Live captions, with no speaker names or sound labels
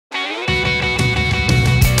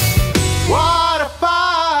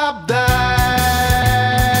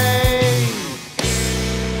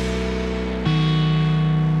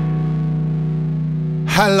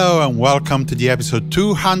Hello and welcome to the episode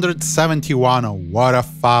 271 of What a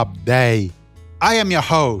Fab Day. I am your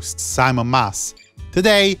host, Simon Mas.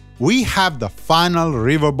 Today, we have the final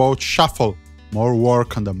Riverboat Shuffle, more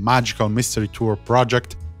work on the Magical Mystery Tour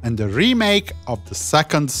project, and the remake of the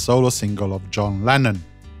second solo single of John Lennon.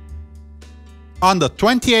 On the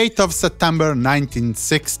 28th of September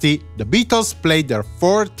 1960, the Beatles played their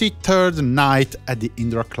 43rd night at the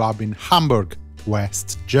Indra Club in Hamburg,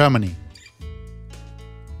 West Germany.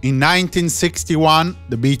 In 1961,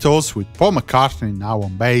 the Beatles, with Paul McCartney now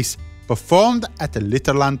on bass, performed at the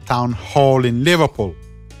Litherland Town Hall in Liverpool.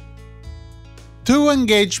 Two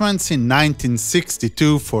engagements in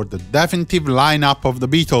 1962 for the definitive lineup of the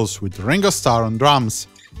Beatles, with Ringo Starr on drums.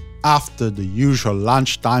 After the usual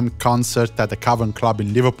lunchtime concert at the Cavern Club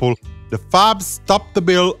in Liverpool, the Fabs topped the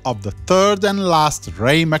bill of the third and last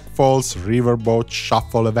Ray McFall's Riverboat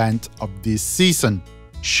Shuffle event of this season,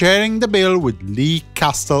 sharing the bill with Lee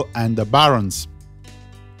Castle and the Barons.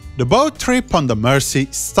 The boat trip on the Mersey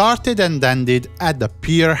started and ended at the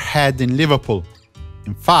Pier Head in Liverpool.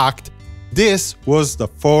 In fact, this was the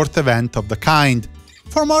fourth event of the kind.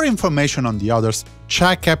 For more information on the others,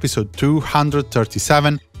 check episode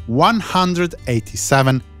 237,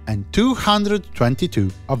 187 and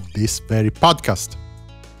 222 of this very podcast.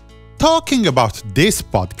 Talking about this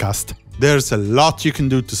podcast, there's a lot you can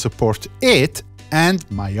do to support it and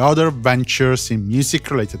my other ventures in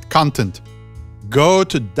music-related content. Go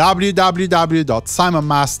to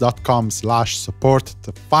www.simonmas.com/support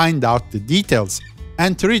to find out the details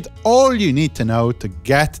and to read all you need to know to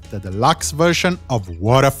get the deluxe version of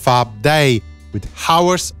What a Fab Day, with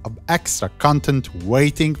hours of extra content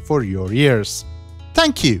waiting for your ears.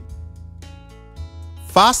 Thank you!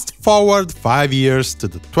 Fast forward 5 years to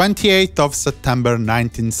the 28th of September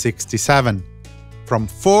 1967. From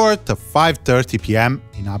 4 to 5:30 p.m.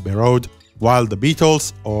 in Abbey Road, while the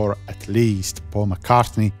Beatles, or at least Paul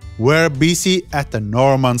McCartney, were busy at the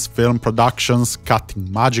Norman's Film Productions cutting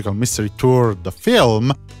Magical Mystery Tour the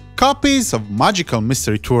film, copies of Magical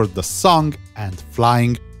Mystery Tour the song and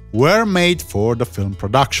Flying were made for the film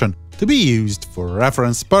production, to be used for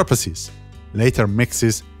reference purposes. Later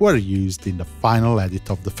mixes were used in the final edit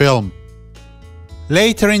of the film.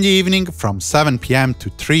 Later in the evening, from 7 p.m. to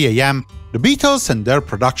 3 a.m., the Beatles and their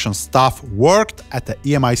production staff worked at the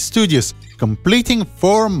EMI studios, completing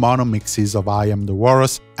 4 mono mixes of I Am the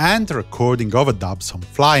Walrus and recording overdubs on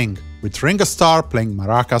Flying, with Ringo Starr playing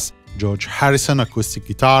maracas, George Harrison acoustic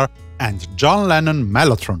guitar, and John Lennon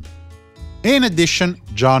mellotron. In addition,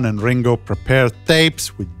 John and Ringo prepared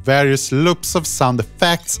tapes with various loops of sound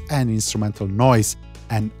effects and instrumental noise,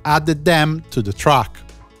 and added them to the track.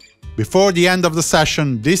 Before the end of the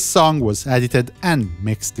session, this song was edited and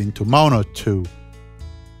mixed into mono too.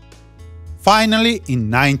 Finally, in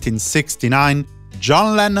 1969,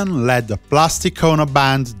 John Lennon led the Plastic Ono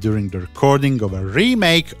Band during the recording of a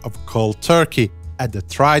remake of Cold Turkey at the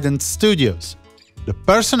Trident Studios. The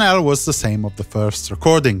personnel was the same of the first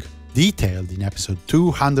recording, detailed in episode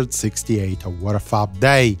 268 of What a Fab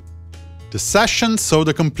Day. The session saw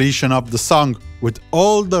the completion of the song, with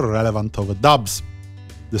all the relevant overdubs.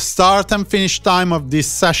 The start and finish time of this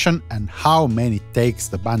session and how many takes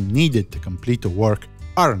the band needed to complete the work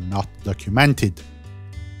are not documented.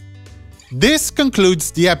 This concludes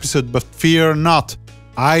the episode, but fear not,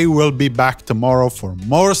 I will be back tomorrow for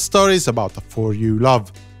more stories about the four you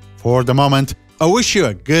love. For the moment, I wish you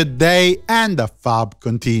a good day and a fab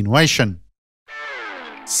continuation.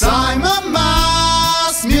 Simon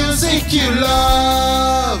Mas, music you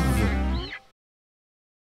love.